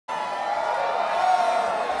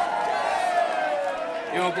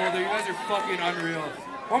Yo, Boulder, you guys are fucking unreal.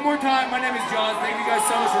 One more time, my name is JAUZ. Thank you guys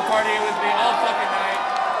so much for partying with me all fucking night.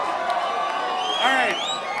 Alright,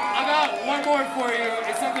 I got one more for you.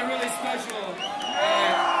 It's something really special.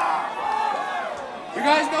 You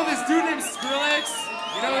guys know this dude named Skrillex?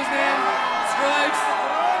 You know his name? Skrillex?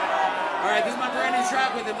 Alright, this is my brand new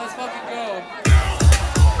track with him. Let's fucking go.